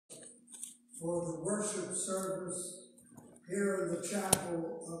for the worship service here in the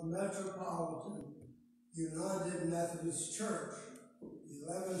chapel of Metropolitan United Methodist Church,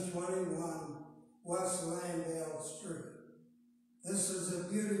 1121 West Landale Street. This is a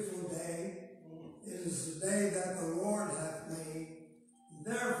beautiful day. It is the day that the Lord hath made.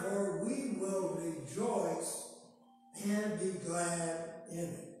 Therefore we will rejoice and be glad in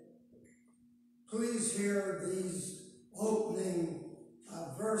it. Please hear these opening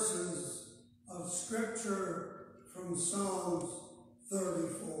verses of Scripture from Psalms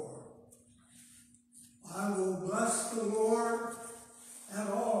 34. I will bless the Lord at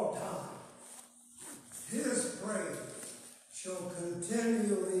all times. His praise shall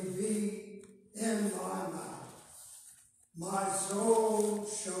continually be in my mouth. My soul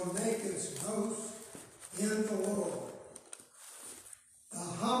shall make its boast in the Lord. The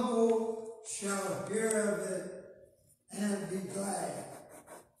humble shall hear of it and be glad.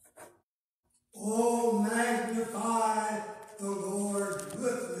 Oh, magnify the Lord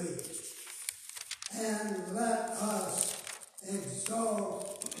with me, and let us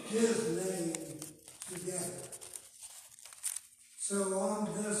exalt his name together. So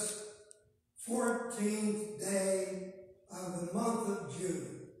on this 14th day of the month of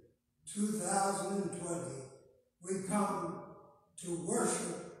June, 2020, we come to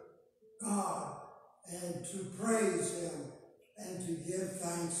worship God and to praise him and to give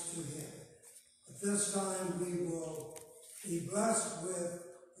thanks to him. At this time, we will be blessed with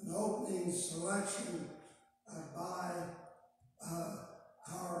an opening selection by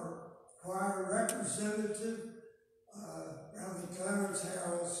our choir representative, Brother Clarence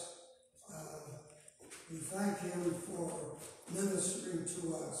Harris. We thank him for ministering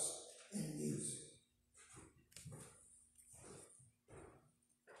to us in music.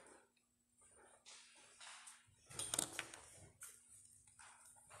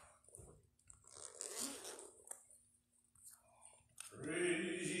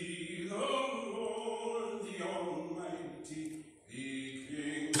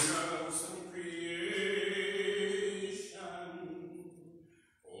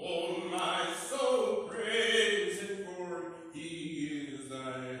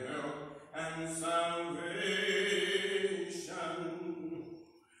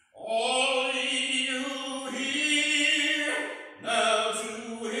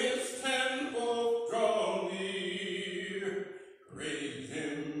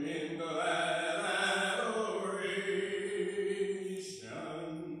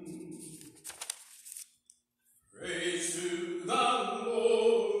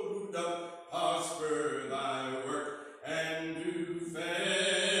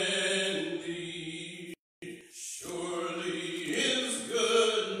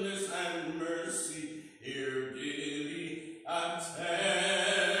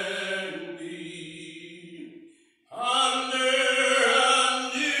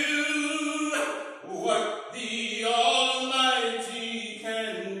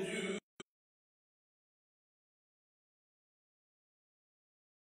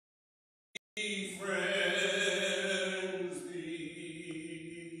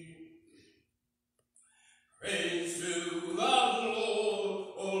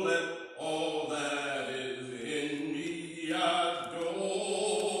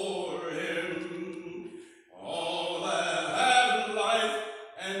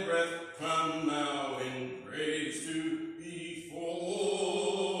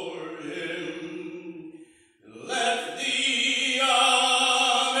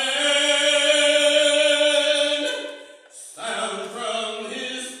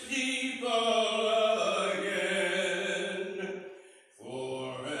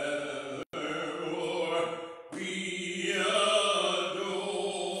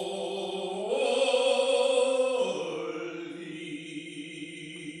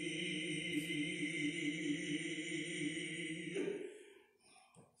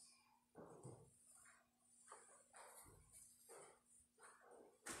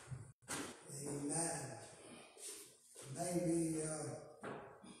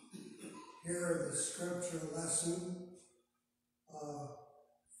 Hear the scripture lesson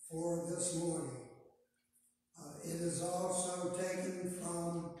for this morning. It is also taken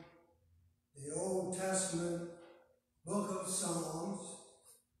from the Old Testament book of Psalms,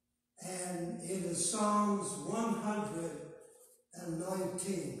 and it is Psalms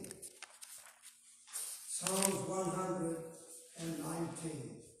 119. Psalms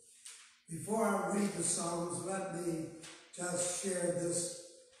 119. Before I read the Psalms, let me just share this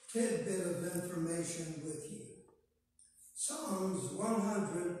tidbit of information with you. Psalms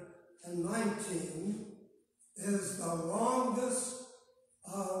 119 is the longest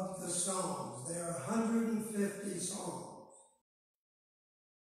of the Psalms. There are 150 Psalms.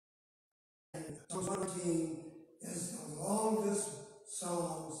 And Psalm 119 is the longest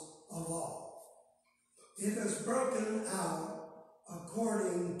Psalms of all. It is broken out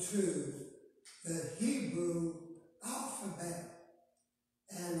according to the Hebrew alphabet.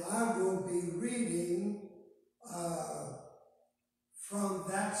 And I will be reading from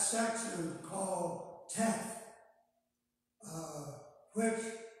that section called Teth, which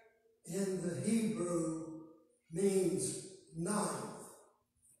in the Hebrew means ninth.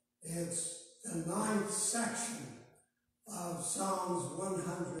 It's the ninth section of Psalms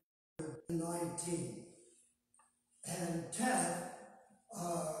 119. And Teth,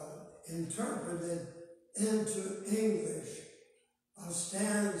 interpreted into English,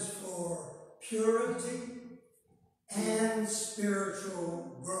 stands for purity and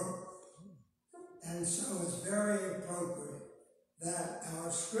spiritual growth. And so it's very appropriate that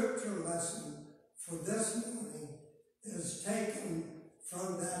our scripture lesson for this morning is taken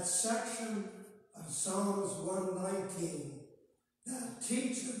from that section of Psalms 119 that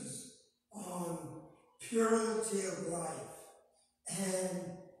teaches on purity of life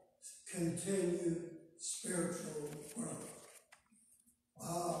and continued spiritual growth.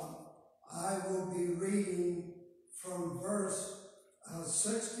 I will be reading from verse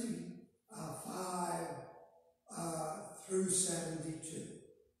 65 through 72.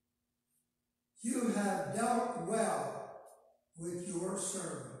 You have dealt well with your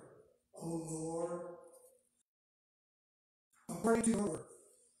servant, O Lord, according to your word.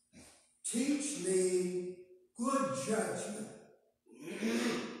 Teach me good judgment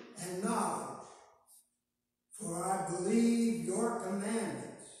and knowledge, for I believe your commandments.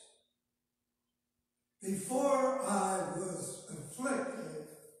 Before I was afflicted,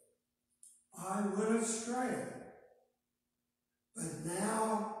 I went astray, but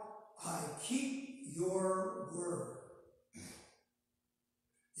now I keep your word.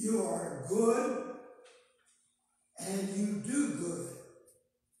 You are good, and you do good.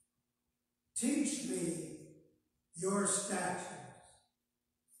 Teach me your statutes.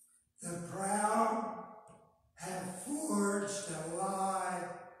 The proud have forged a lie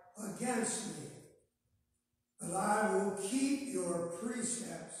against me, but I will keep your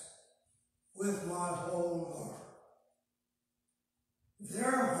precepts with my whole heart.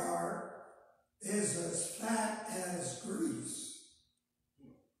 Their heart is as fat as grease,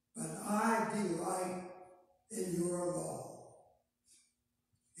 but I delight in your law.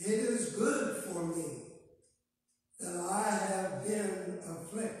 It is good for me that I have been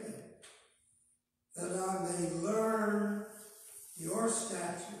afflicted, that I may learn your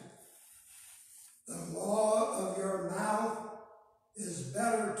statutes. The law of your mouth is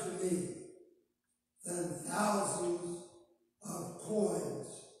better to me than thousands of coins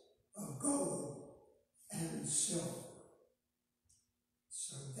of gold and silver.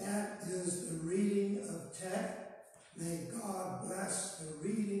 So that is the reading of Teth. May God bless the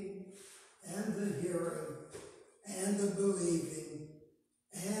reading and the hearing and the believing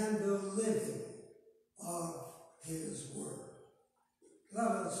and the living of his word. Let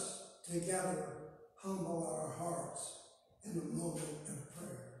us together humble our hearts in a moment of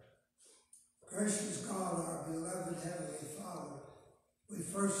prayer. Gracious God, our beloved Heavenly Father, we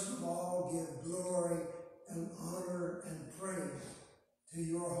first of all give glory and honor and praise to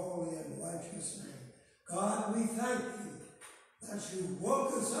your holy and righteous name. God, we thank you that you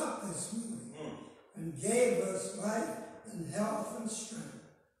woke us up this morning and gave us life and health and strength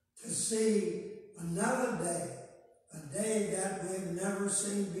to see another day, a day that we've never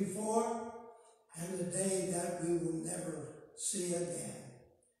seen before, and a day that we will never see again.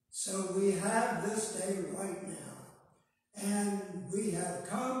 So we have this day right now, and we have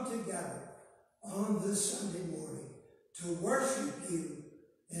come together on this Sunday morning to worship you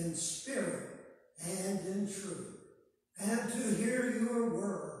in spirit and in truth, and to hear your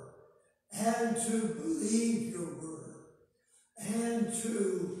word, and to believe your word, and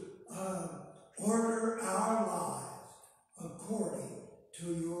to order our lives according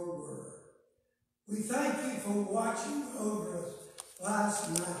to your word. We thank you for watching over us last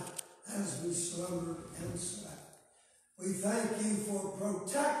night as we slumbered and slept. We thank you for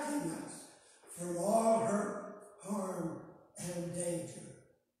protecting us from all hurt, harm, and danger.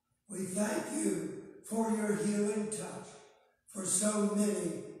 We thank you for your healing touch for so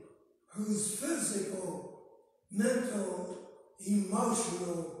many whose physical, mental,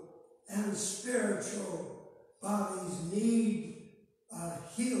 emotional, and spiritual bodies need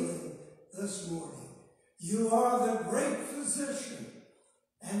healing this morning. You are the great physician,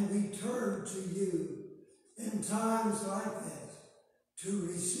 and we turn to you in times like this to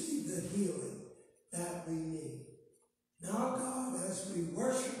receive the healing that we need. Now, God, as we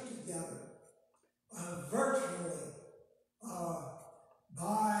worship together, virtually,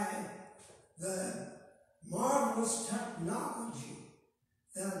 by the marvelous technology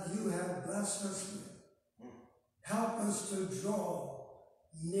that you have blessed us with, help us to draw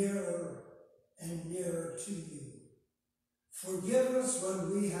nearer and nearer to you. Forgive us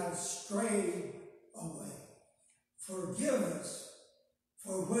when we have strayed away. Forgive us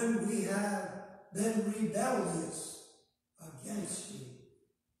for when we have been rebellious against you.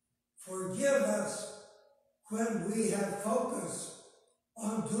 Forgive us when we have focused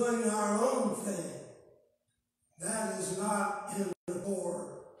on doing our own thing. That is not in accord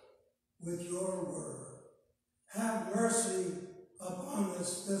with your word. Have mercy upon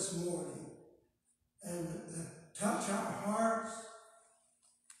us this morning and touch our hearts.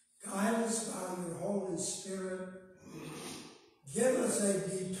 Guide us by your Holy Spirit. Give us a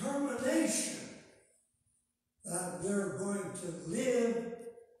determination that we're going to live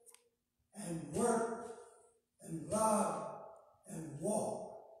and work and love and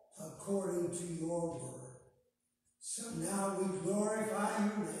walk according to your word. So now we glorify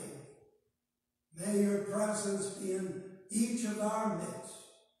your name. May your presence be in each of our midst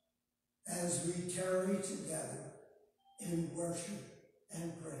as we tarry together in worship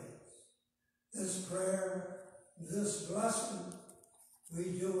and praise. This prayer, this blessing,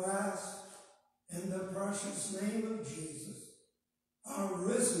 we do ask in the precious name of Jesus, our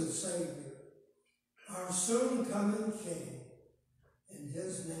risen Savior, our soon-coming King. In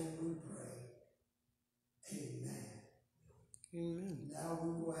his name we pray. Amen. Amen. Now we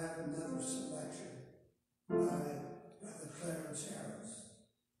will have another selection by Brother Clarence Harris.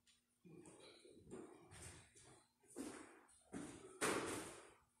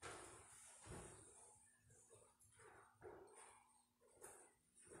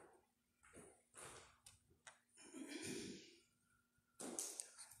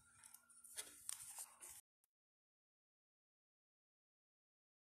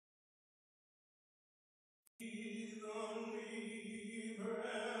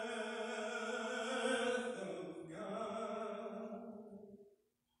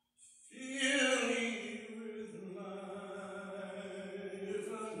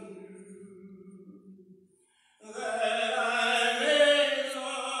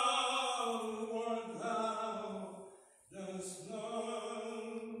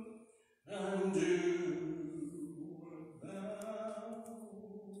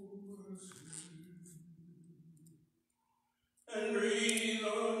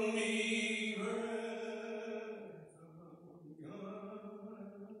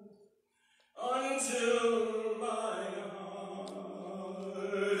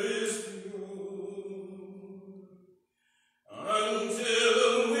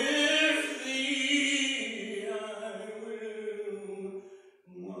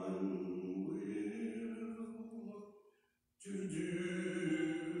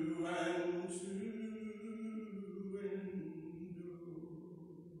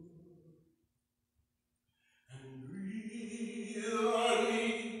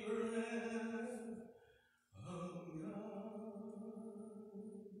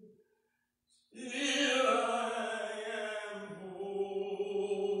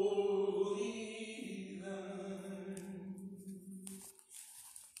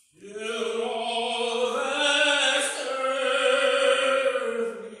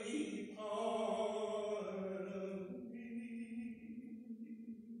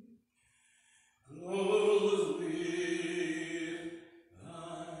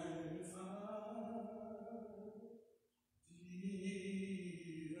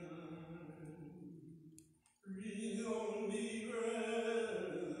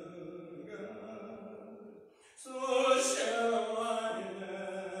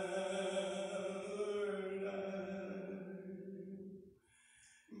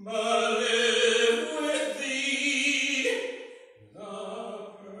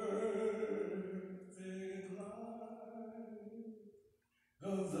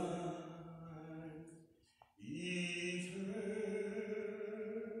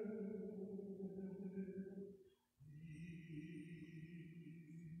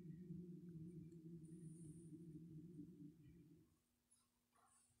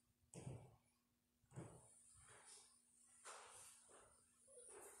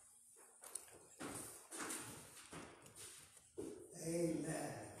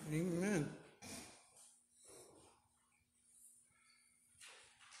 Amen. Amen.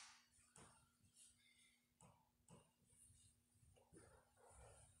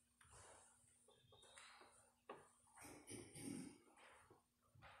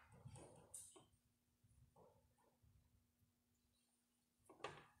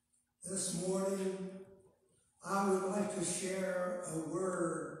 This morning, I would like to share a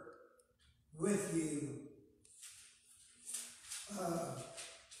word with you,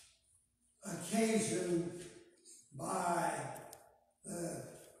 occasioned by the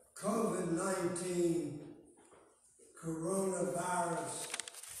COVID-19 coronavirus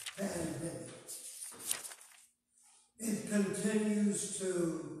pandemic. It continues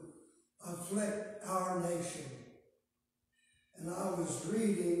to afflict our nation. And I was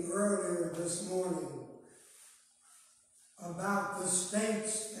reading earlier this morning about the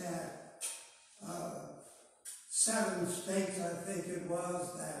states that, 7 states I think it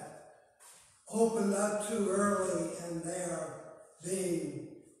was, that opened up too early and they're being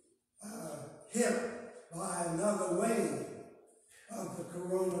hit by another wave of the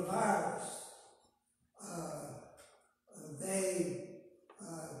coronavirus. They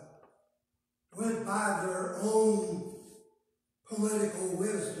went by their own political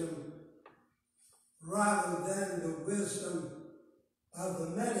wisdom rather than the wisdom of the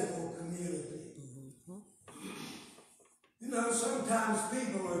medical community. You know, sometimes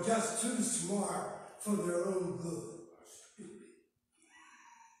people are just too smart for their own good.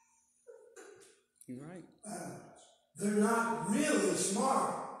 You're right. They're not really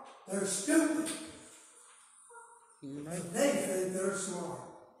smart. They're stupid. You're right. But they think they're smart.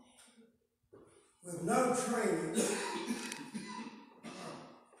 With no training.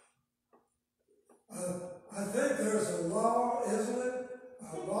 I think there's a law, isn't it?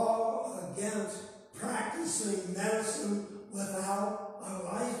 A law against practicing medicine without a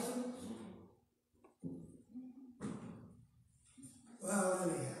license. Well,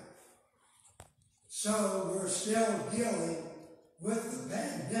 anyhow. So we're still dealing with the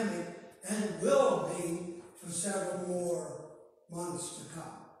pandemic and will be for several more months to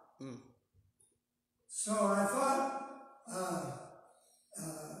come. So I thought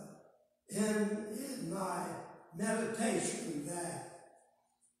in my meditation that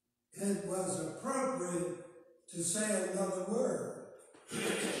it was appropriate to say another word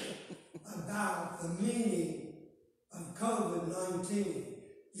about the meaning of COVID-19.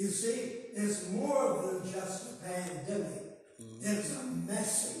 You see, it's more than just a pandemic. It's a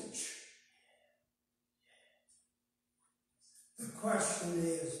message. The question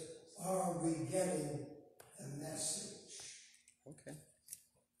is, are we getting the message? Okay.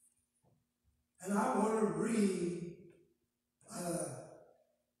 And I want to reread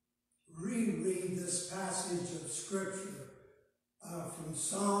this passage of Scripture from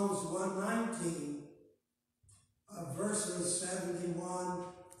Psalms 119, verses 71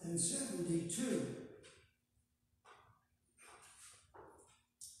 and 72.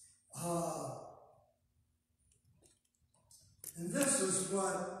 And this is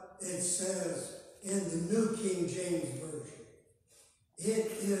what it says in the New King James Version.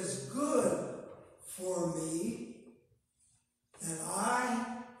 It is good for me that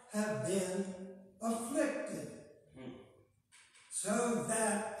I have been afflicted, so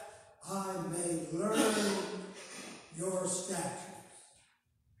that I may learn your statutes.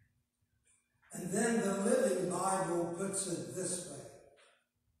 And then the Living Bible puts it this way.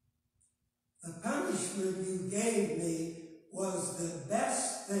 The punishment you gave me was the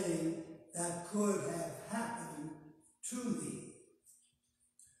best thing that could have happened to me,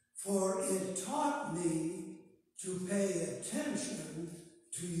 for it taught me to pay attention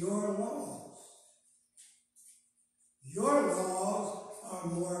to your laws. Your laws are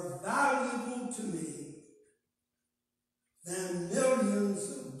more valuable to me than millions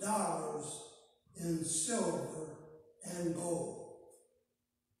of dollars in silver and gold.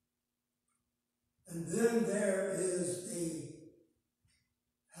 And then there is the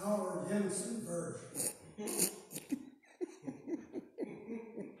Hinson version.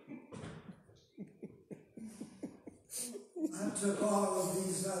 I took all of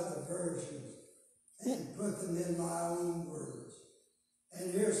these other versions and put them in my own words.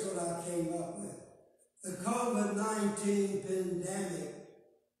 And here's what I came up with. The COVID-19 pandemic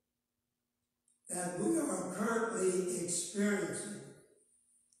that we are currently experiencing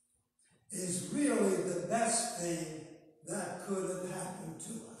is really the best thing that could have happened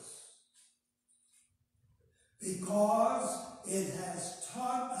to us, because it has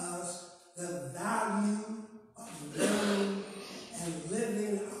taught us the value of learning and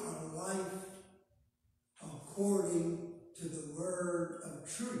living our life according to the word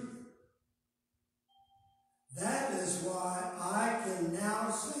of truth. That is why I can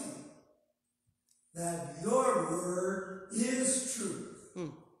now say that your word is truth.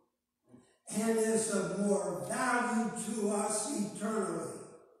 And is of more value to us eternally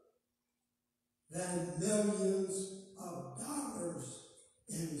than millions of dollars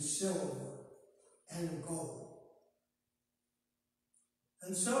in silver and gold.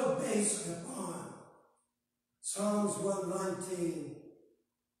 And so based upon Psalms 119,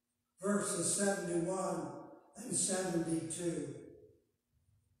 verses 71 and 72,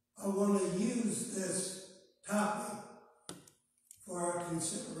 I want to use this topic for our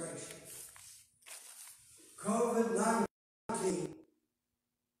consideration. COVID-19,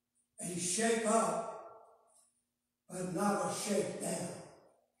 a shake up, but not a shake down.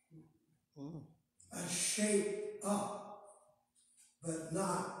 A shake up, but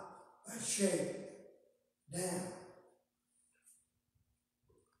not a shake down.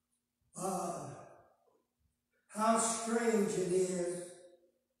 How strange it is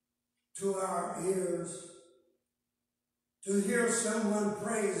to our ears to hear someone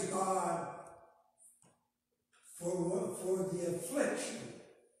praise God for the affliction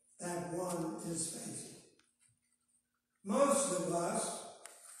that one is facing. Most of us,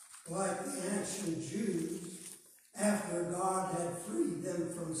 like the ancient Jews, after God had freed them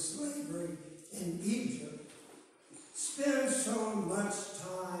from slavery in Egypt, spend so much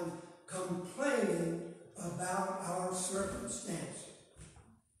time complaining about our circumstances.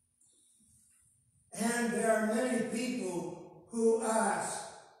 And there are many people who ask,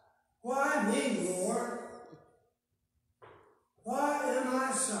 why me, Lord? Why am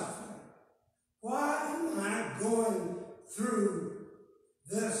I suffering? Why am I going through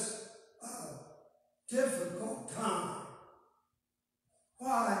this difficult time?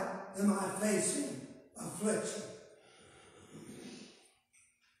 Why am I facing affliction?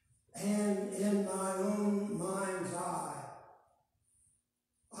 And in my own mind's eye,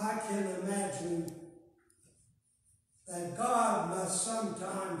 I can imagine that God must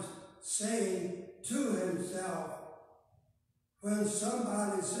sometimes say to himself, when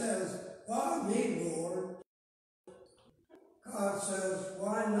somebody says, why me, Lord? God says,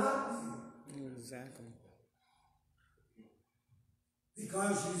 why not you? Exactly.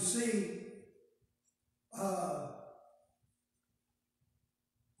 Because you see,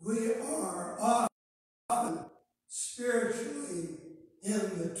 we are often spiritually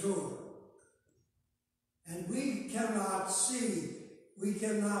immature. And we cannot see, we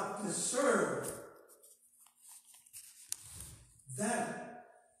cannot discern that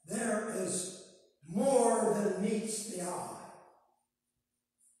there is more than meets the eye.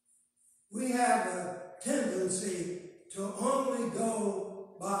 We have a tendency to only go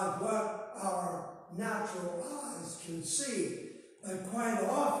by what our natural eyes can see. But quite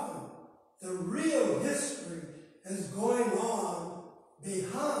often, the real history is going on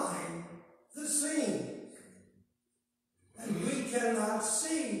behind the scenes. And we cannot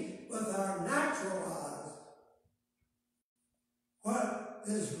see with our natural eyes what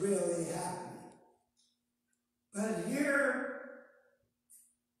is really happening. But here,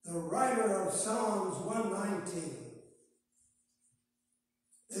 the writer of Psalms 119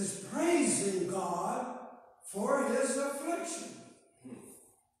 is praising God for his affliction.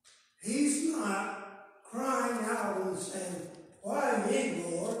 He's not crying out and saying, why me,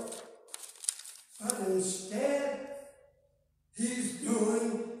 Lord? But instead, he's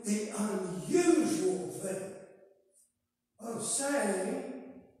doing the unusual thing of saying,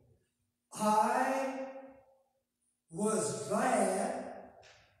 I was glad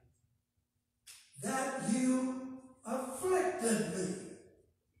that you afflicted me.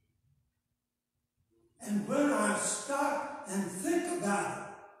 And when I stop and think about it,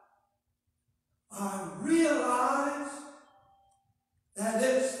 I realize that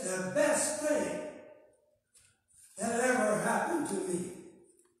it's the best thing that ever happened to me.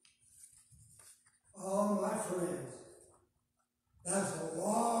 Oh, my friends, that's a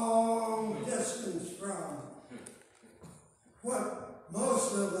long distance from what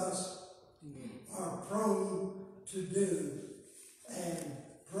most of us are prone to do and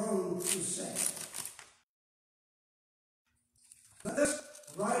prone to say. But this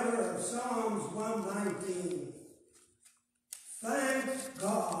writer of Psalms 119 thanks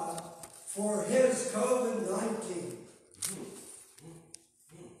God for his COVID-19.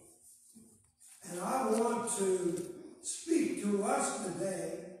 And I want to speak to us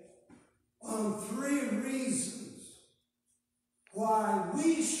today on 3 reasons why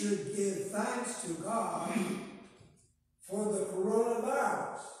we should give thanks to God for the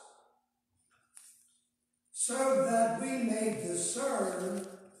coronavirus, so that we may discern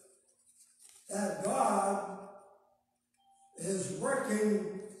that God is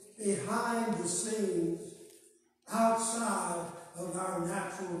working behind the scenes outside of our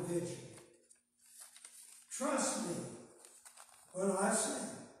natural vision. Trust me when I say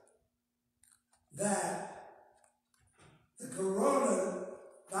that the coronavirus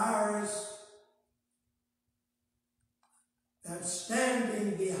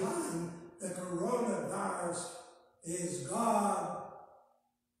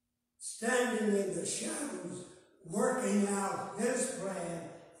standing in the shadows, working out his plan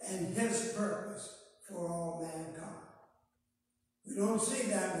and his purpose for all mankind. We don't see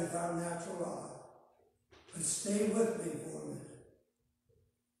that with our natural eye. But stay with me for a minute.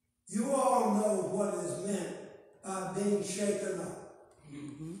 You all know what is meant by being shaken up.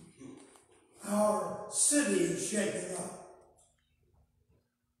 Mm-hmm. Our city is shaken up.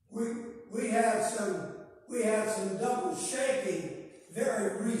 We had some double shaking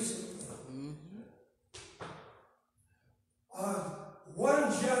very recently.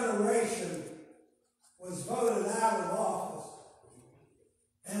 One generation was voted out of office,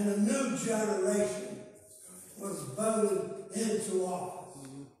 and a new generation was voted into office.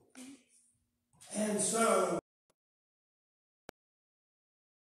 And so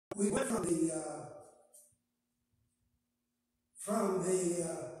we went from the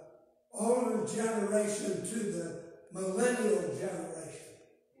older generation to the millennial generation.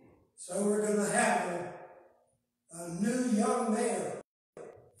 So we're going to have a new young mayor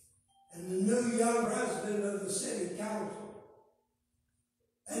and a new young president of the city council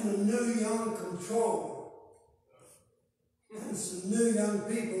and a new young controller and some new young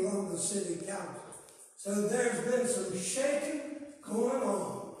people on the city council. So there's been some shaking going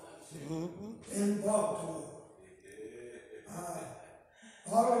on in Baltimore.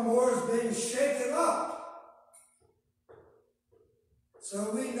 Baltimore's been shaken up.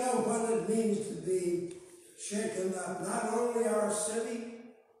 So we know what it means to be shaken up. Not only our city,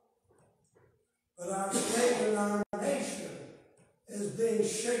 but our state and our nation is being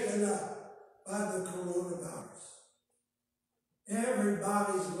shaken up by the coronavirus.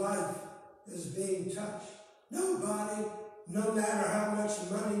 Everybody's life is being touched. Nobody, no matter how much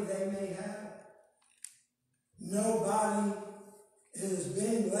money they may have, nobody is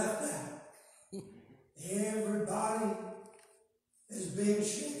being left out. Everybody is being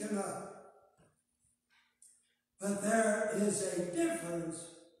shaken up. But there is a difference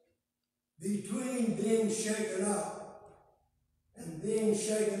between being shaken up and being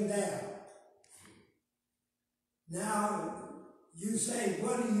shaken down. Now, you say,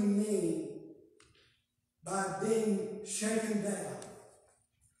 what do you mean by being shaken down?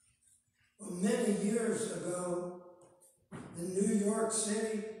 Well, many years ago, in New York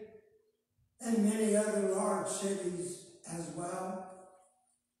City and many other large cities as well,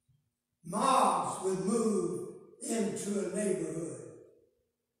 mobs would move into a neighborhood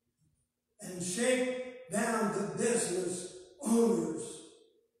and shake down the business owners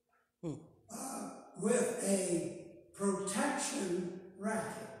with a protection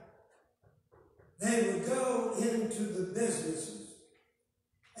racket. They would go into the businesses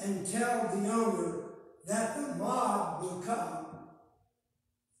and tell the owner that the mob would come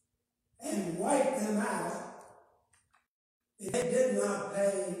and wipe them out if they did not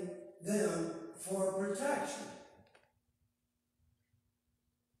pay them for protection.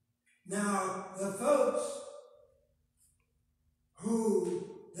 Now, the folks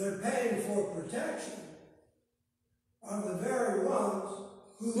who they're paying for protection are the very ones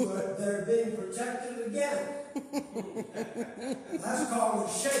who they're being protected against. That's called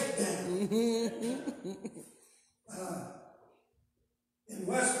a shakedown. In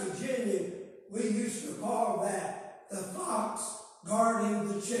West Virginia, we used to call that the fox guarding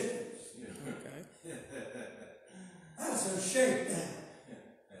the chickens. Okay. That's a shakedown.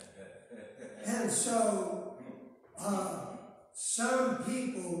 And so, some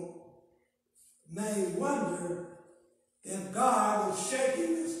people may wonder if God is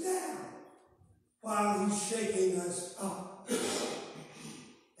shaking us down while He's shaking us up.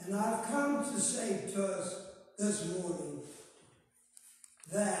 And I've come to say to us this morning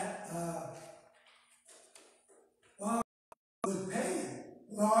that while we're paying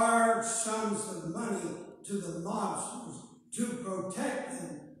large sums of money to the mobsters to protect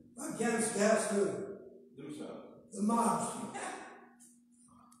them against, guess who? Themselves. The mobsters.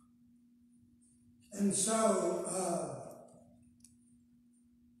 And so,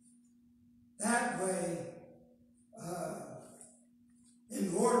 that way,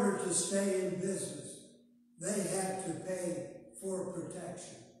 in order to stay in business, they had to pay for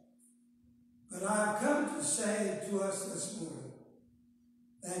protection. But I've come to say to us this morning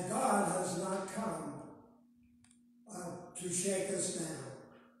that God has not come to shake us down.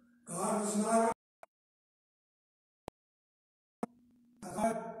 God is not.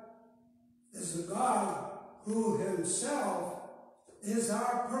 God is a God who Himself is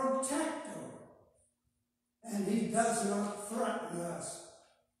our protector. And He does not threaten us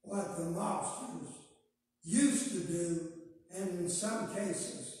like the mobsters used to do, and in some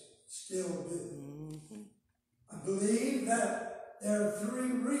cases still do. I believe that there are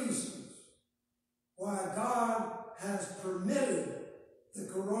three reasons that God has permitted the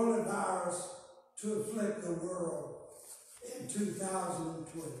coronavirus to afflict the world in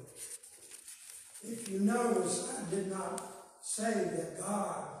 2020. If you notice, I did not say that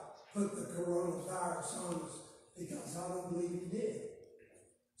God put the coronavirus on us because I don't believe he did.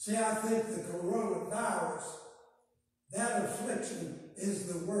 See, I think the coronavirus, that affliction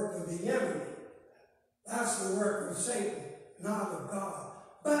is the work of the enemy. That's the work of Satan, not of God.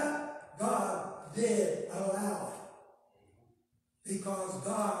 But God did allow it because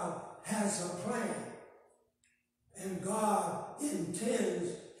God has a plan. And God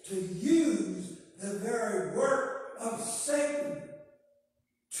intends to use the very work of Satan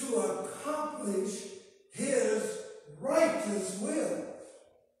to accomplish his righteous will.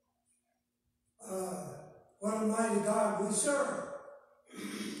 What a mighty God we serve.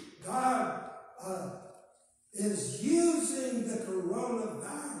 God is using the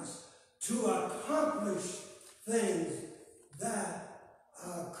coronavirus to accomplish things that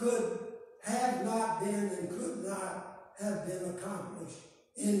have not been and could not have been accomplished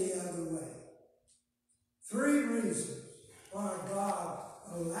any other way. 3 reasons why God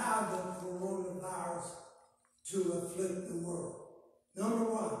allowed the coronavirus to afflict the world. Number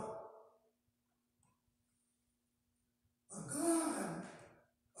 1, God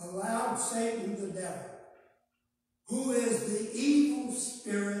allowed Satan, the devil, who is the evil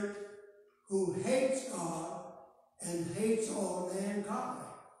spirit who hates God and hates all mankind,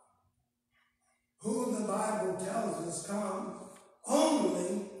 who the Bible tells us come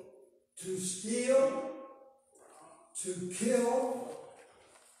only to steal, to kill,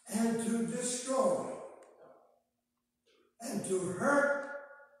 and to destroy, and to hurt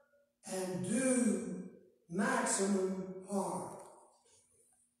and do maximum harm.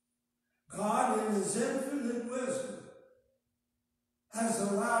 God, in his infinite wisdom, has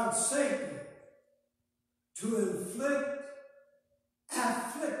allowed Satan to inflict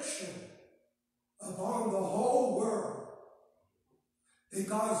affliction upon the whole world,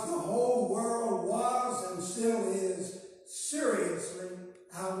 because the whole world was and still is seriously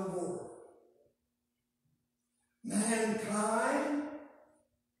out of order. Mankind,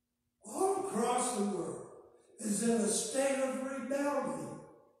 all across the world, is in a state of rebellion.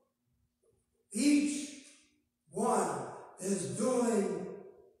 Each one is doing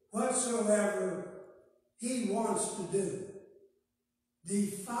whatsoever he wants to do,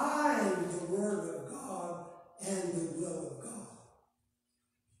 defying the word of God and the will of God.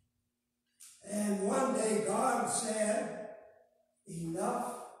 And one day God said,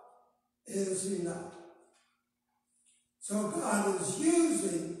 enough is enough. So God is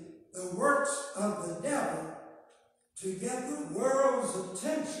using the works of the devil to get the world's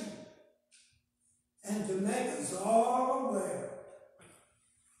attention and to make us all aware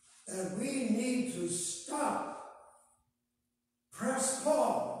that we need to stop, press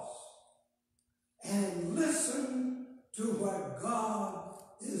pause, and listen to what God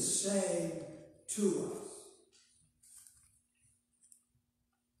is saying to us.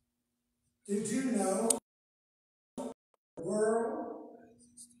 Did you know the world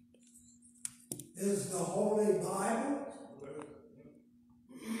is the Holy Bible?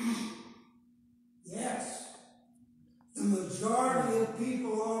 Yes. The majority of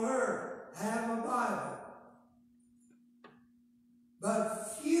people on earth have a Bible.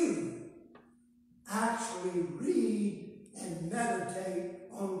 But few actually read and meditate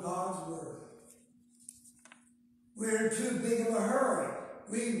on God's Word. We're in too big of a hurry.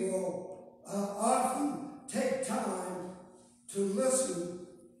 We will often take time to listen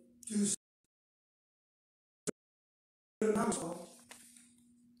to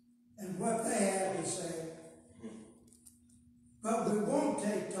and what they have to say. But we won't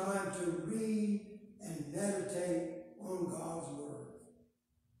take time to read and meditate on God's Word,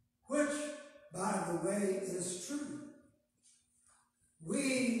 which, by the way, is true.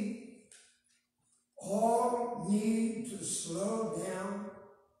 We all need to slow down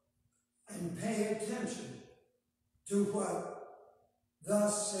and pay attention to what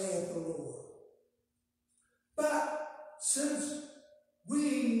thus saith the Lord. But since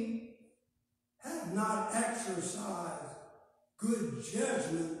we have not exercised good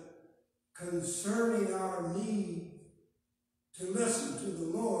judgment concerning our need to listen to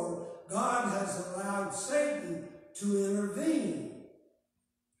the Lord, God has allowed Satan to intervene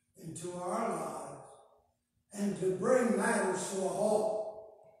into our lives and to bring matters to a halt.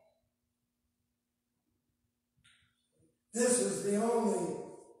 This is the only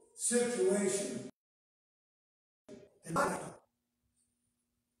situation in my life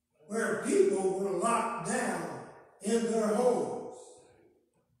where people were locked down in their homes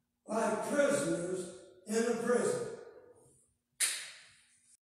like prisoners in a prison.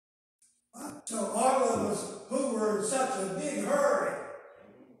 So all of us who were in such a big hurry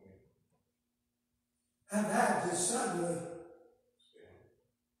have had to suddenly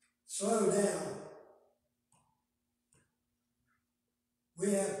slow down.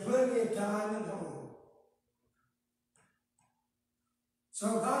 We have plenty of time at home.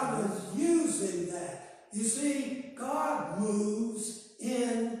 So God is using that. You see, God moves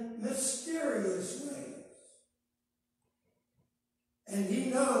in mysterious ways. And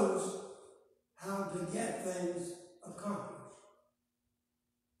He knows how to get things accomplished.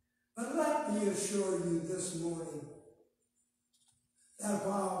 But let me assure you this morning that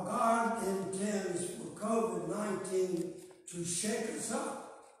while God intends for COVID-19 to shake us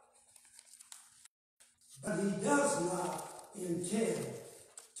up, but He does not intend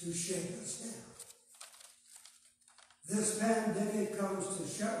to shake us down. This pandemic comes to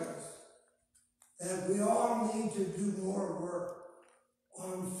show us that we all need to do more work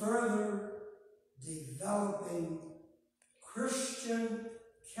on further developing Christian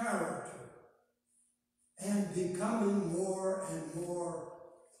character and becoming more and more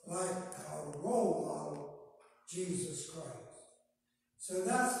like our role model, Jesus Christ. So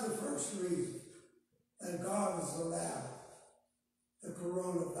that's the first reason that God has allowed the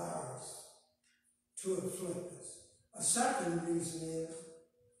coronavirus to afflict us. A second reason is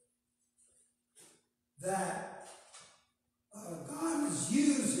that God is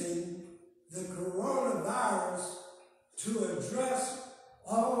using the coronavirus to address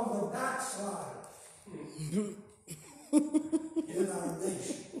all of the backsliders in our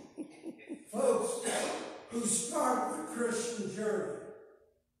nation. Folks who start the Christian journey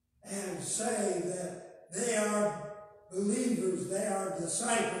and say that they are believers, they are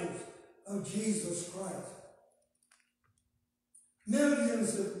disciples of Jesus Christ.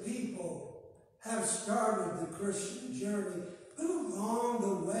 Millions of people have started the Christian journey, but along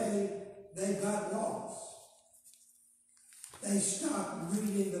the way, they got lost. They stopped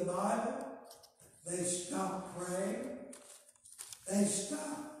reading the Bible. They stopped praying. They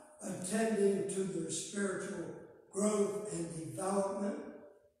stopped attending to their spiritual growth and development.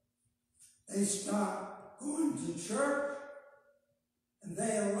 They stopped going to church. And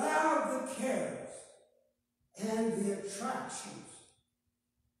they allowed the cares and the attractions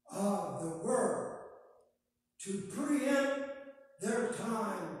of the world to preempt their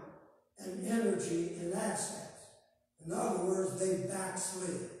time and energy and assets. In other words, they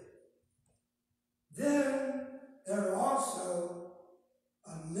backslid. Then there are also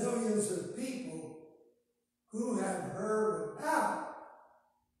millions of people who have heard about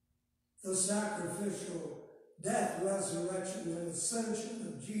the sacrificial death, resurrection, and ascension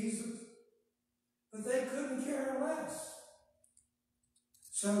of Jesus, but they couldn't care less.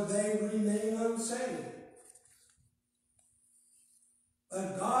 So they remain unsaved.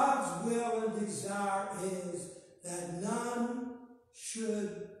 But God's will and desire is that none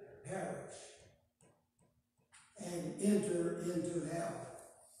should perish and enter into hell.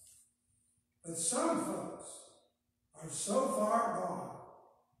 But some folks are so far gone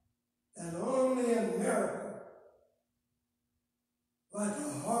that only a miracle, like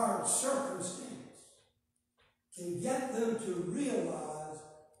a hard circumstance, can get them to realize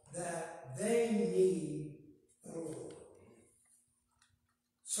that they need the Lord.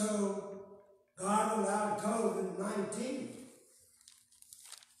 So God allowed COVID-19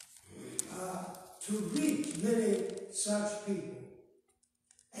 to reach many such people.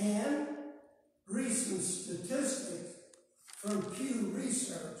 And recent statistics from Pew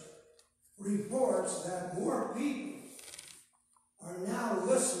Research reports that more people are now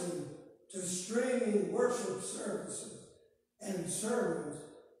listening to streaming worship services and sermons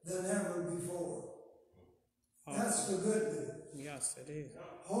than ever before. That's the good news. Yes, it is.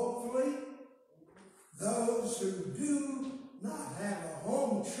 Hopefully, those who do not have a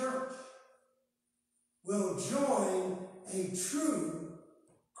home church will join a true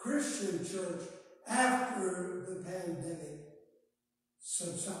Christian church after the pandemic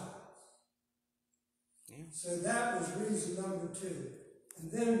subsides. Yeah. So that was reason number 2.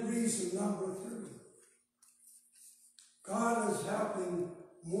 And then reason number 3. God is helping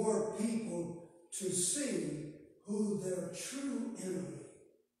more people to see who their true enemy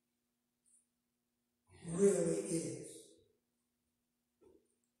really is.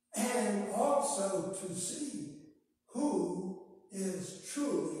 And also to see who is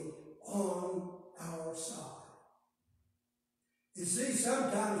truly on our side. You see,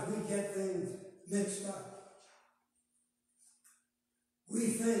 sometimes we get things mixed up. We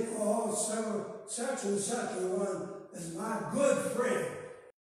think, oh, so such and such a one is my good friend.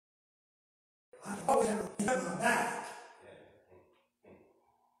 I always have my back.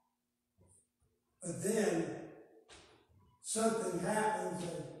 But then something happens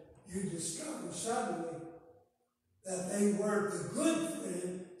and you discover suddenly that they weren't the good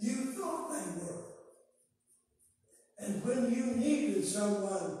friend you thought they were. And when you needed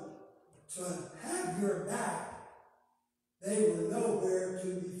someone to have your back, they were nowhere to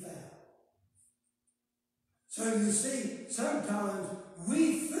be found. So you see, sometimes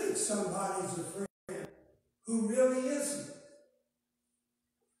we think somebody's a friend who really isn't.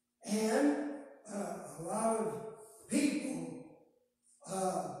 And a lot of people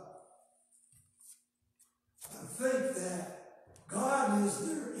think that God is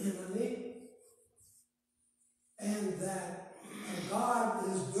their enemy and that God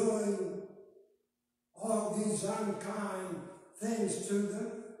is doing all these unkind things to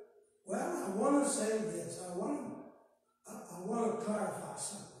them. Well, I want to say this. I want to clarify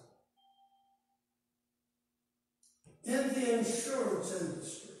something. In the insurance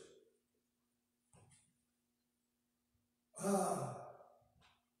industry,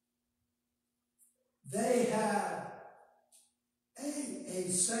 they have a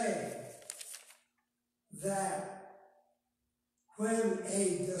saying that when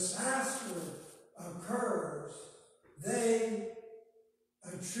a disaster occurs, they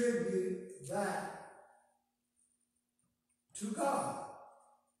attribute that to God.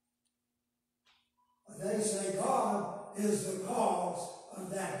 They say God is the cause of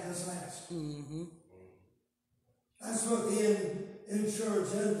that disaster. Mm-hmm. That's what the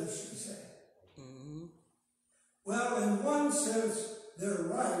insurance industry says. Mm-hmm. Well, in one sense, they're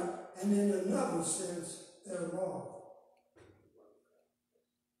right, and in another sense, they're wrong.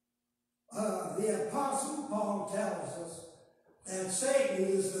 The Apostle Paul tells us that Satan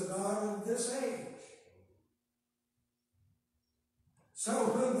is the god of this age. So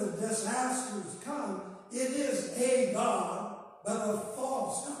when the disasters come, it is a god, but a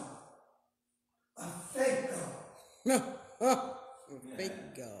false god, a fake god. A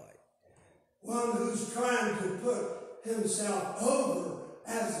fake god. One who's trying to put himself over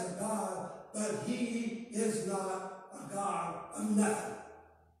as a god, but he is not a god of nothing.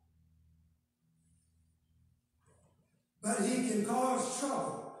 But he can cause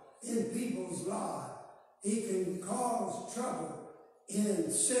trouble in people's lives. He can cause trouble in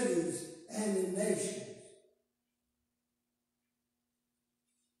cities and in nations.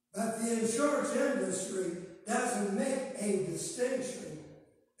 But the insurance industry doesn't make a distinction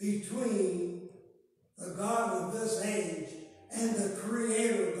between the God of this age and the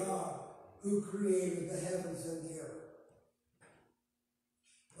Creator God who created the heavens and the earth.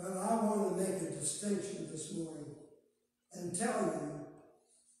 But I want to make a distinction this morning and tell you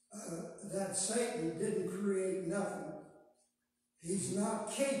that Satan didn't create nothing. He's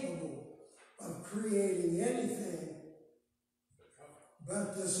not capable of creating anything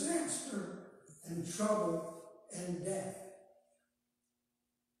but disaster and trouble and death.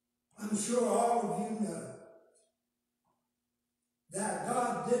 I'm sure all of you know that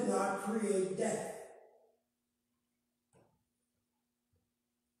God did not create death.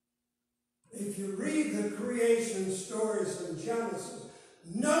 If you read the creation stories in Genesis,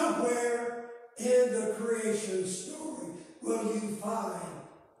 nowhere in the creation story will you find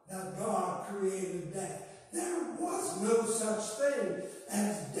that God created death. There was no such thing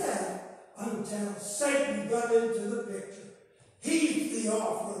as death until Satan got into the picture. He's the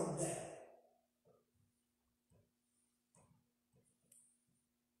author of death.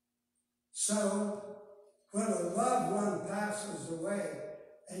 So, when a loved one passes away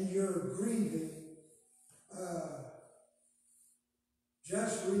and you're grieving,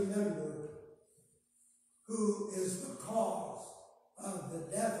 just remember who is the cause of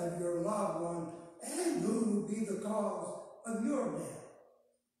the death of your loved one and who will be the cause of your death.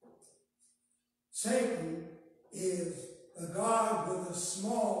 Satan is the God with a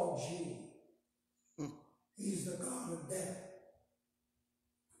small g. He's the God of death.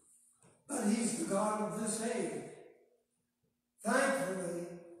 But he's the God of this age. Thankfully,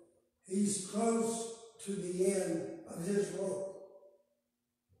 he's close to the end of his rope.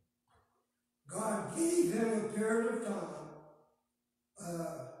 God gave him a period of time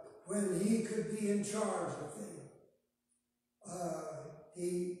when he could be in charge of things.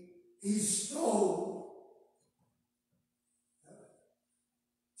 He stole,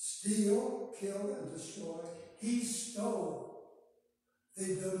 steal, kill, and destroy. He stole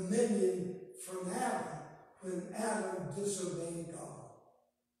the dominion from Adam when Adam disobeyed God.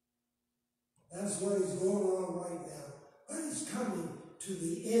 That's what is going on right now. But he's coming to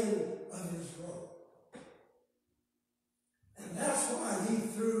the end of his rope. And that's why he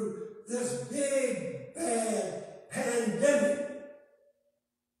threw this big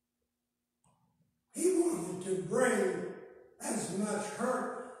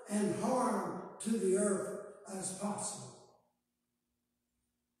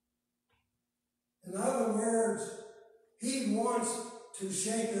words, he wants to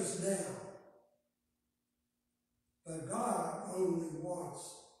shake us down. But God only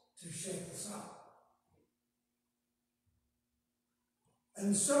wants to shake us up.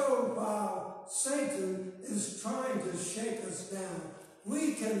 And so while Satan is trying to shake us down,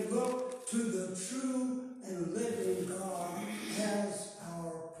 we can look to the true and living God as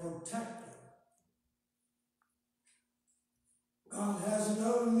our protector. God has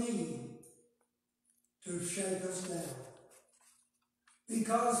no need to shake us down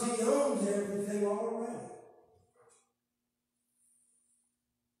because he owns everything already.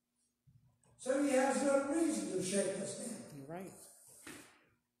 So he has no reason to shake us down. Right.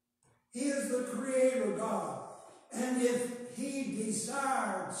 He is the creator God. And if he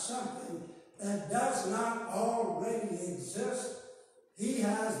desired something that does not already exist, he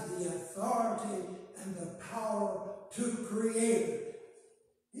has the authority and the power to create it.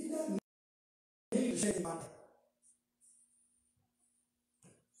 He doesn't need to shake my head.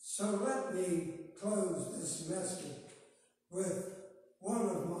 So let me close this message with one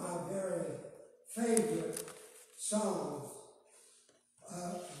of my very favorite songs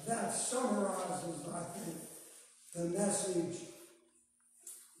that summarizes, I think, the message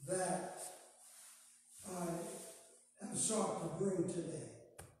that I have sought to bring today.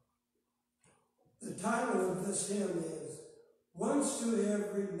 The title of this hymn is Once to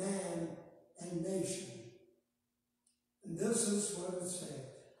Every Man and Nation. And this is what it says.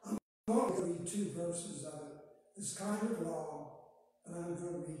 I'm going to read 2 verses of it. It's kind of long, but I'm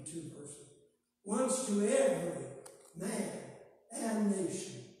going to read 2 verses. Once to every man and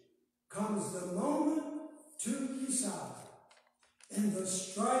nation comes the moment to decide in the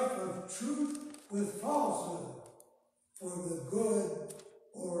strife of truth with falsehood for the good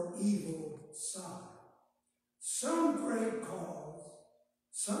or evil side. Some great cause,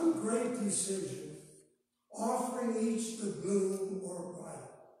 some great decision, offering each the gloom or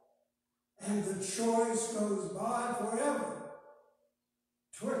bright, and the choice goes by forever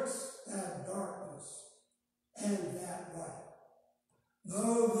twixt that darkness and that light.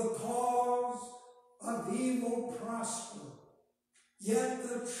 Though the cause of evil prosper, yet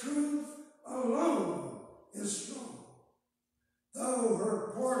the truth alone is strong. Though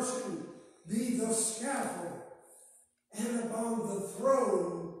her portion be the scaffold, and upon the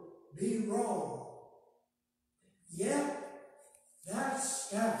throne be wrong, yet that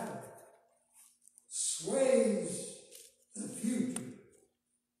scaffold sways the future,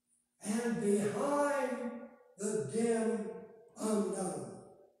 and behind the dim unknown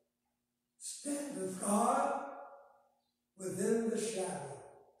standeth God within the shadow,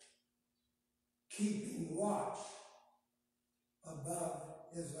 keeping watch above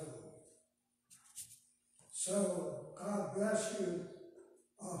his own. So God bless you.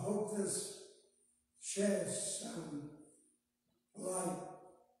 I hope this sheds some light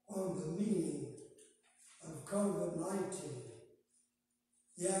on the meaning of COVID-19.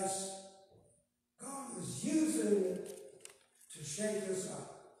 Yes, God is using it to shake us up,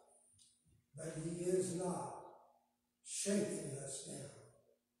 but he is not shaking us down.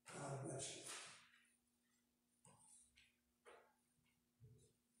 God bless you.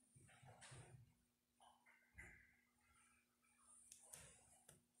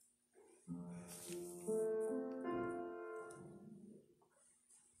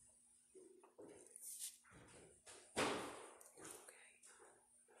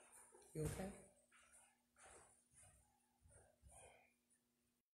 You okay?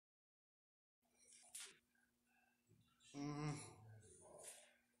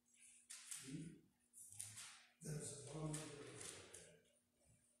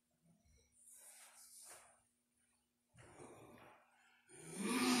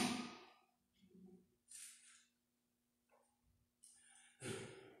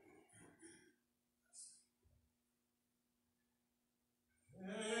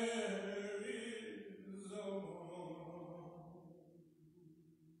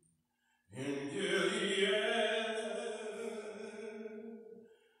 In Gilead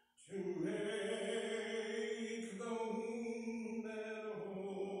to make the wounded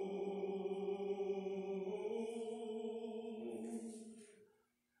whole.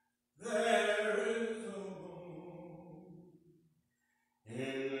 There is a balm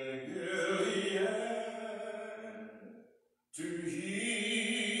in Gilead to heal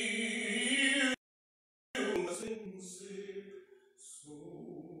the sin-sick soul.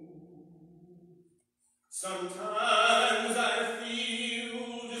 Sometimes I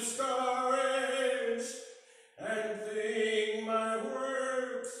feel discouraged and think my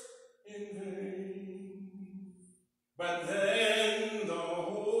work's in vain. But then the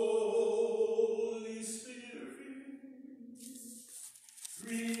Holy Spirit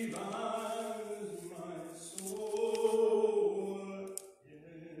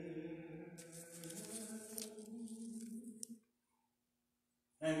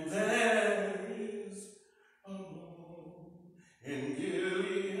and there is a balm in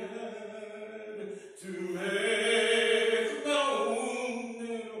Gilead to make the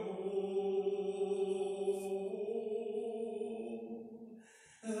wounded whole.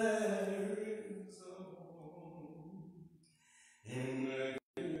 There is a balm in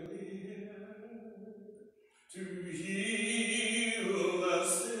Gilead to heal the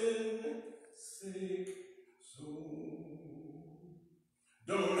sin-sick soul.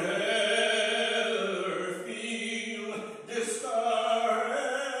 Don't ever feel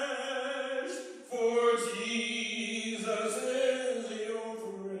discouraged, for Jesus is your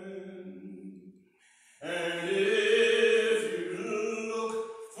friend. And if you look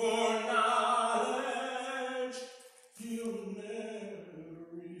for knowledge, he'll never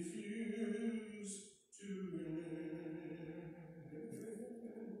refuse to lend.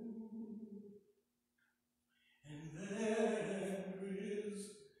 And there is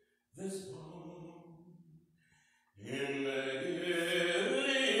this balm in Gilead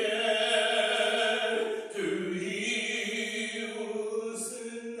to heal the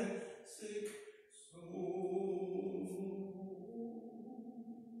sin-sick soul. There is a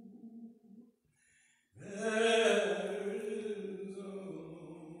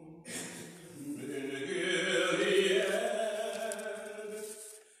balm in Gilead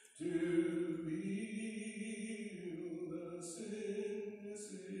to heal the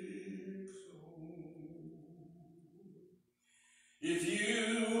sin-sick soul. If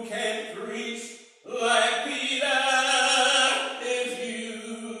you can preach like Peter, if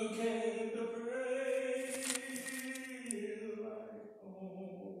you can pray like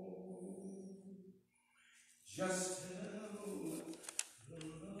Paul, just tell the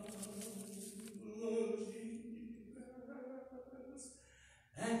love of Jesus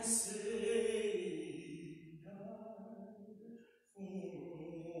and say he died for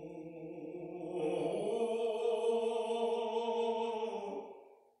all.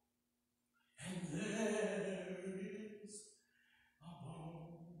 And there is a balm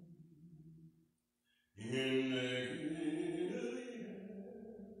in Gilead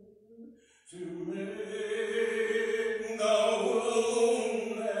to make the wounded whole.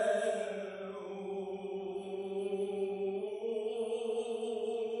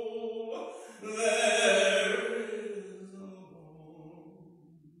 There is a balm in Gilead to heal the sin-sick soul. There is a balm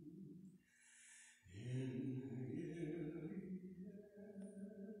in Gilead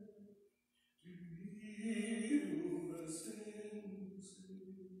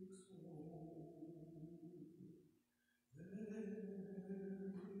to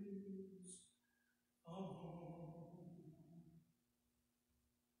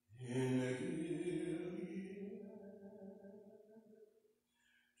make the wounded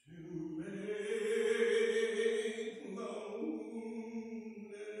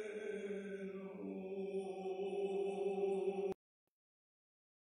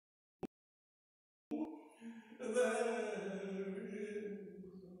whole. There is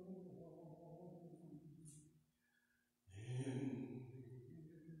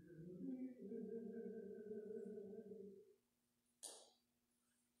a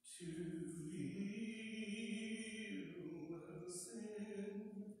to heal the sin-sick soul.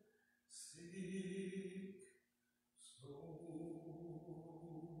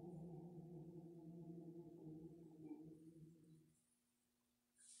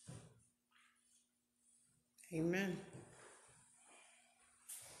 Amen.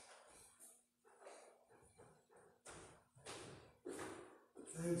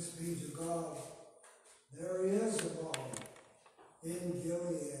 Thanks be to God. There is a balm in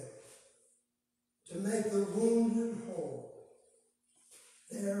Gilead to make the wounded whole.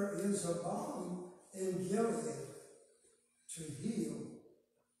 There is a balm in Gilead to heal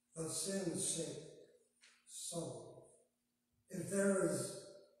the sin-sick soul. If there is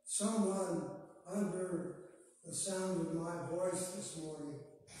someone under the sound of my voice this morning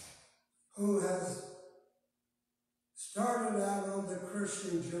who has started out on the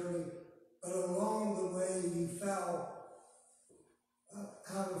Christian journey, but along the way you fell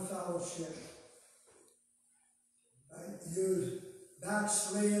out of fellowship, you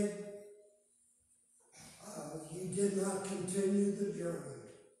backslid, you did not continue the journey.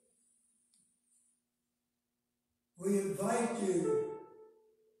 We invite you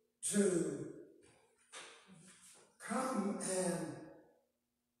to come and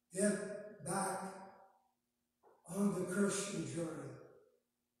get back on the Christian journey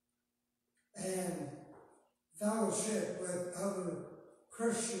and fellowship with other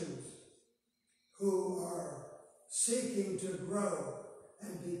Christians who are seeking to grow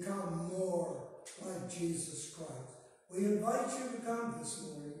and become more like Jesus Christ. we invite you to come this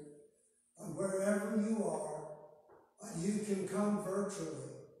morning, wherever you are. You can come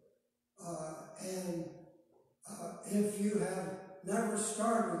virtually. And if you have never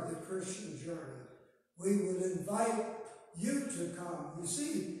started the Christian journey, we would invite you to come. You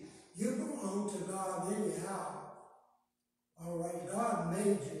see, you belong to God anyhow. All right, God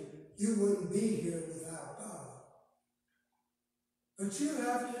made you. You wouldn't be here without God. But you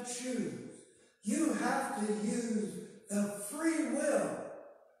have to choose. You have to use the free will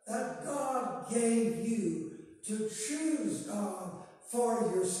that God gave you to choose God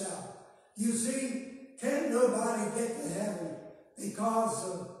for yourself. You see, can't nobody get to heaven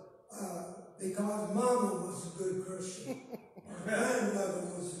because Mama was a good Christian, or grandmother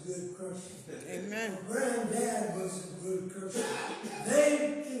was a good Christian, Amen. or granddad was a good Christian.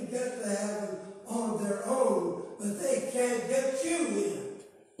 They can get to heaven on their own, but they can't get you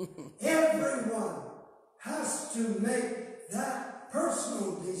in. Everyone has to make that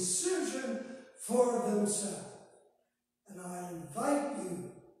personal decision for themselves. And I invite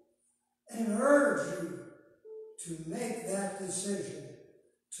you and urge you to make that decision,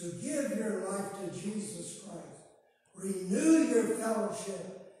 to give your life to Jesus Christ. Renew your fellowship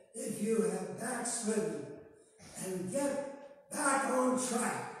if you have backslidden, and get back on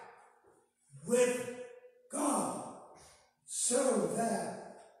track with God so that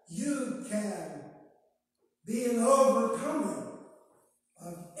you can be an overcomer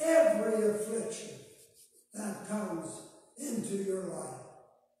of every affliction that comes into your life.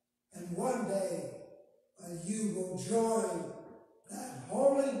 And one day you will join that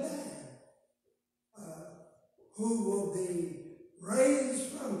holy band who will be raised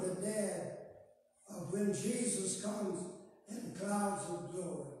from the dead when Jesus comes in clouds of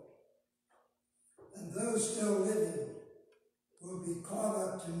glory. And those still living will be caught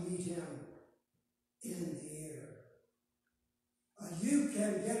up to meet him in the air. You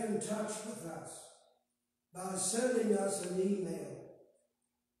can get in touch with us by sending us an email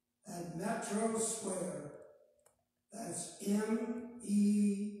at Metro Square. That's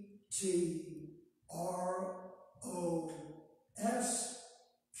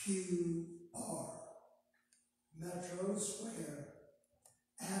METROSQR, Metro Square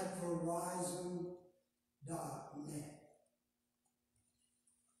at Verizon.net.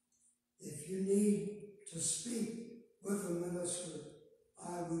 If you need to speak with a minister,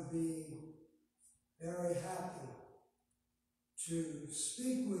 I would be very happy to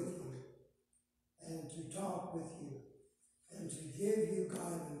speak with you and to talk with you and to give you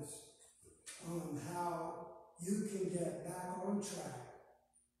guidance on how you can get back on track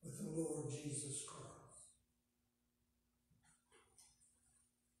with the Lord Jesus Christ.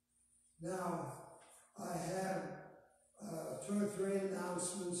 Now, I have 2 or 3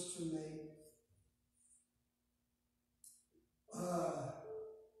 announcements to make.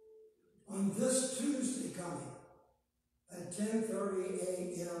 On this Tuesday coming, at 10:30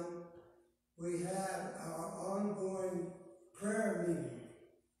 a.m., we have our ongoing prayer meeting.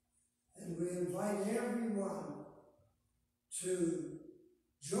 And we invite everyone to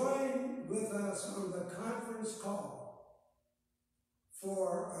join with us on the conference call for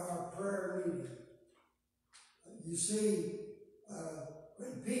our prayer meeting. You see,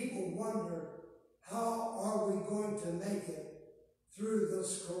 when people wonder, how are we going to make it through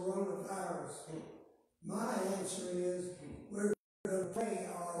this coronavirus? My answer is, we're going to pray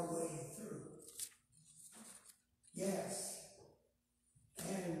our way through. Yes.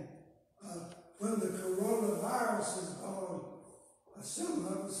 And when the coronavirus is gone, some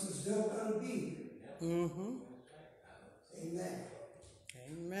of us are still going to be here. Mm-hmm. Amen.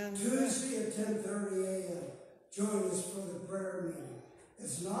 Amen. Tuesday at 10:30 a.m. Join us for the prayer meeting.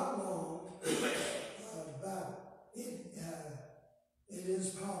 It's not long, but it is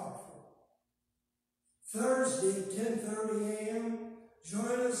powerful. Thursday at 10:30 a.m.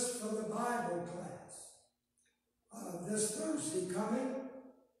 Join us for the Bible class. This Thursday coming,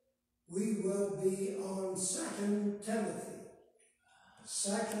 we will be on 2 Timothy.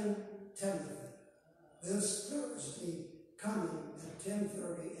 2 Timothy. This Thursday coming at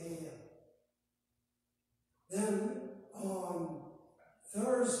 10:30 a.m. Then on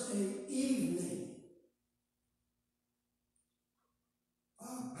Thursday evening,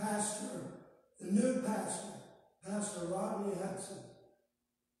 the new pastor, Pastor Rodney Hinson,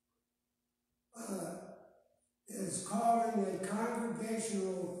 is calling a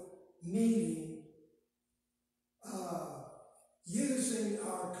congregational meeting using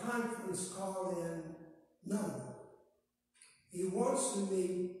our conference call-in number. He wants to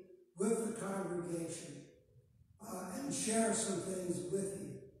meet with the congregation and share some things with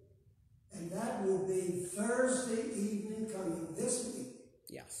you. And that will be Thursday evening coming this week,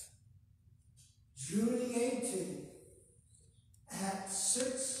 Yes. June the 18th at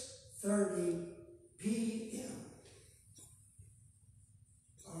 6:30 p.m.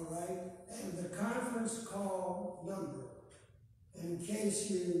 All right? And the conference call number, in case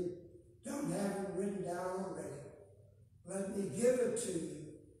you don't have it written down already, let me give it to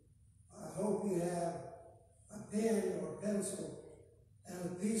you. I hope you have a pen or pencil and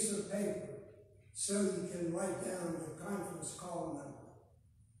a piece of paper so you can write down the conference call number.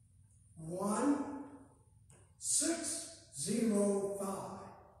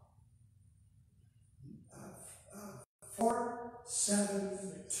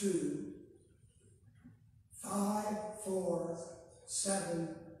 472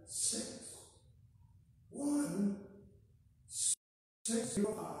 5476.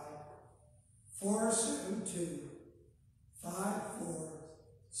 472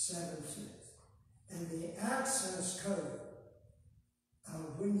 5476. And the access code,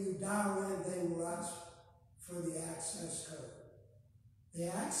 when you dial in, they will ask for the access code. The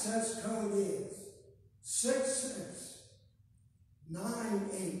access code is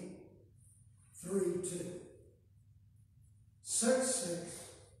 669832.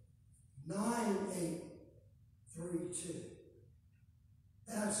 669832.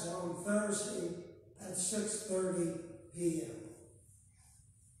 That's on Thursday at 6:30 p.m.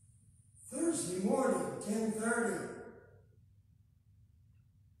 Thursday morning, 10:30,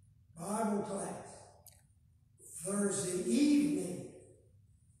 Bible class. Thursday evening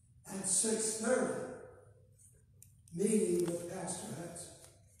at 6:30, meeting with Pastor Hudson.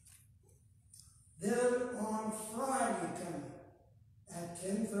 Then on Friday coming at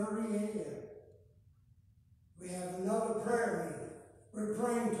 10:30 a.m., we have another prayer meeting. We're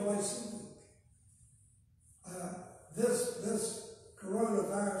praying twice a week. This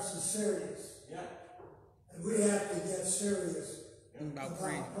coronavirus is serious. Yeah. And we have to get serious About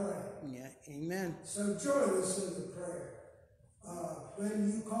praying. Yeah, amen. So join us in the prayer.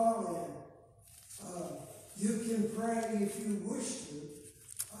 When you call in, you can pray if you wish to.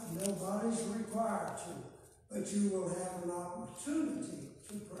 Nobody's required to, but you will have an opportunity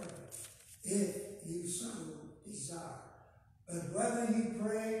to pray if you so desire. But whether you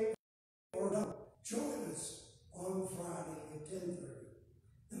pray or don't, join us on Friday at 10:30.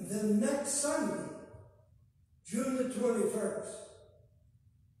 And then next Sunday, June the 21st,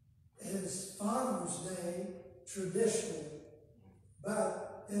 is Father's Day traditionally,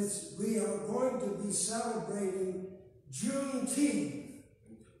 but we are going to be celebrating Juneteenth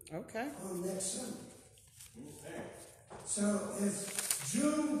on next Sunday. Okay. So it's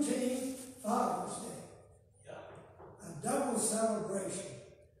Juneteenth Father's Day, a double celebration,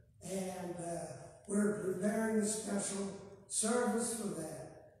 and we're preparing a special service for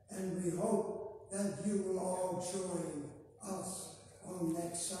that, and we hope that you will all join us on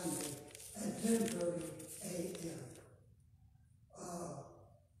next Sunday at 10:30 a.m.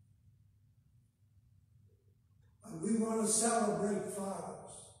 We want to celebrate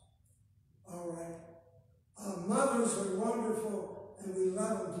fathers, all right? Mothers are wonderful, and we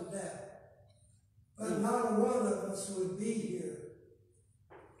love them to death, but not one of us would be here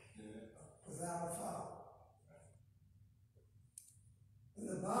without a father. And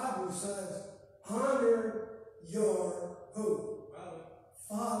the Bible says, honor your who?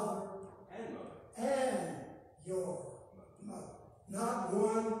 Father and your mother. Not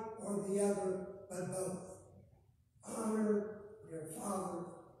one or the other, but both. Honor your father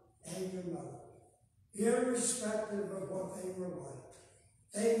and your mother, irrespective of what they were like.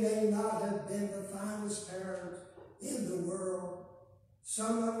 They may not have been the finest parents in the world.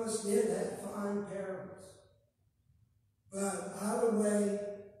 Some of us did have fine parents. But either way,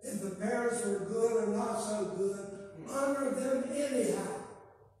 if the parents were good or not so good, honor them anyhow.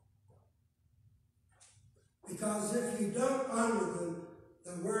 Because if you don't honor them,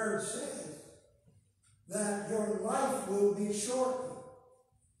 the word says that your life will be shortened.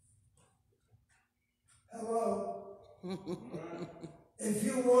 Hello? If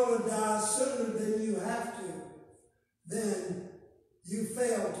you want to die sooner than you have to, then you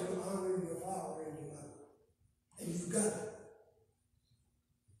fail to honor your father and your mother. And you got it.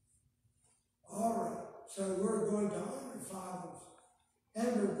 All right. So we're going to honor fathers, and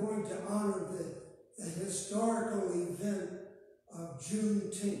we're going to honor the historical event of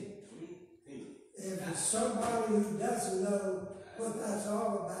Juneteenth. If it's somebody who doesn't know what that's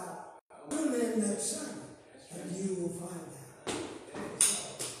all about, tune in next Sunday, and you will find out.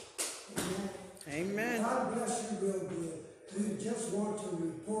 Amen. Amen. God bless you real good. We just want to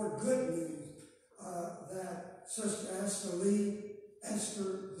report good news that Sister Esther Lee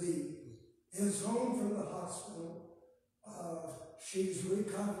is home from the hospital. She's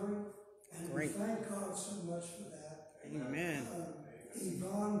recovering, and Great. we thank God so much for that. Amen.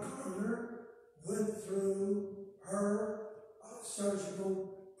 Yvonne Garner went through her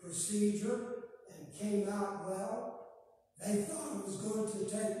surgical procedure and came out well. They thought it was going to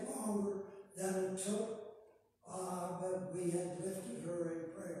take longer than it took, but we had lifted her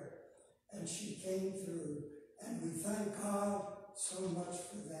in prayer, and she came through, and we thank God so much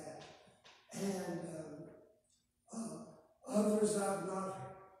for that. And others I've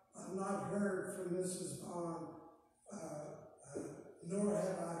not heard from Mrs. Vaughn, nor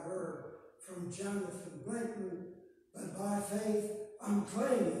have I heard from Jonathan Blakeman, but by faith I'm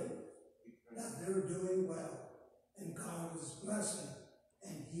claiming that they're doing well, and God is blessing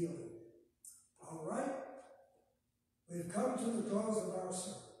and healing. All right? We've come to the close of our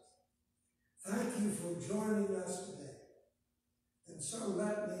service. Thank you for joining us today. And so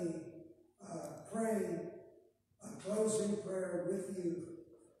let me pray a closing prayer with you,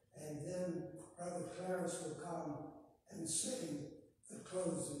 and then Brother Clarence will come and sing the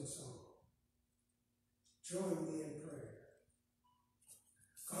closing song. Join me in prayer.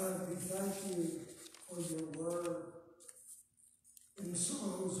 God, we thank you for your word in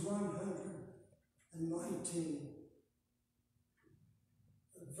Psalms 119,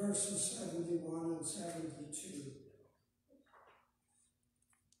 verses 71 and 72.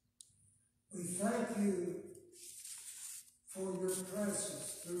 We thank you for your presence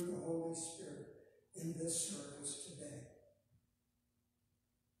through the Holy Spirit in this service today.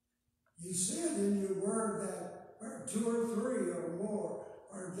 You said in your word that where 2 or 3 or more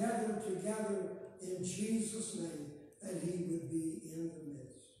are gathered together in Jesus' name, that he would be in the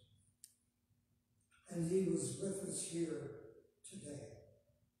midst. And he was with us here today.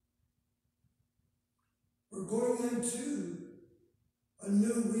 We're going into a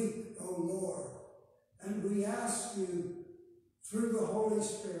new week, O Lord, and we ask you through the Holy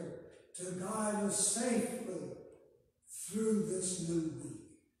Spirit to guide us safely through this new week.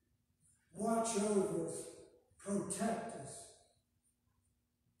 Watch over us, protect us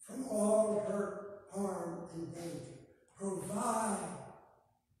from all hurt, harm, and danger. Provide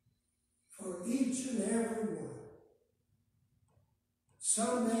for each and every one.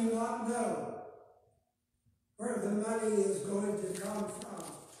 Some may not know where the money is going to come from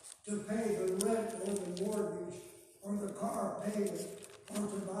to pay the rent or the mortgage or the car payment or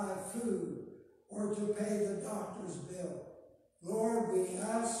to buy food or to pay the doctor's bill. Lord, we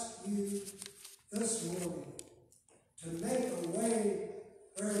ask you this morning to make a way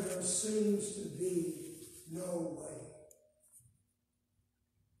where there seems to be no way.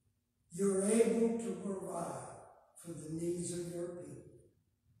 You're able to provide for the needs of your people.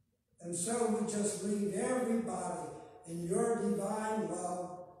 And so we just leave everybody in your divine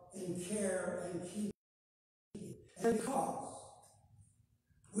love and care and keeping. And because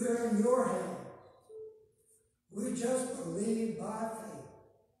we're in your hands, we just believe by faith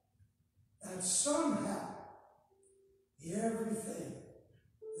that somehow everything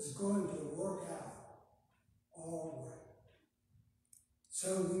is going to work out all right. So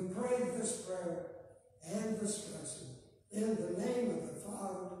we pray this prayer and this blessing in the name of the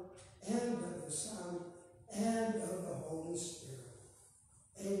Father, and of the Son, and of the Holy Spirit.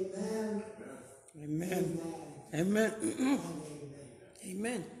 Amen. Amen. Amen. Amen. And amen.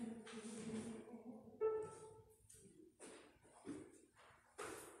 Amen.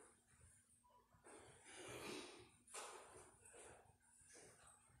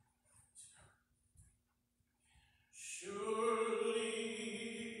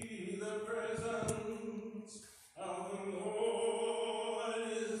 Surely the presence of the Lord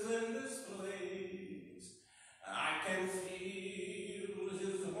is in this place. I can feel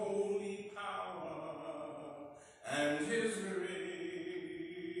his holy power and his grace.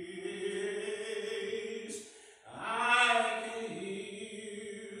 I can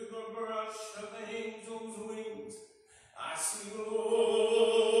hear the brush of the angel's wings. I see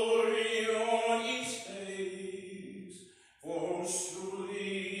glory on each face. For surely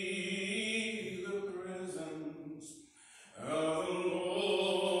the presence of the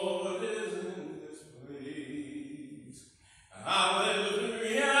Lord is in this place.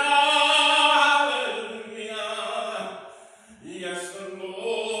 Hallelujah, hallelujah. Yes, the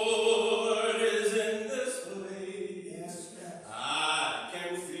Lord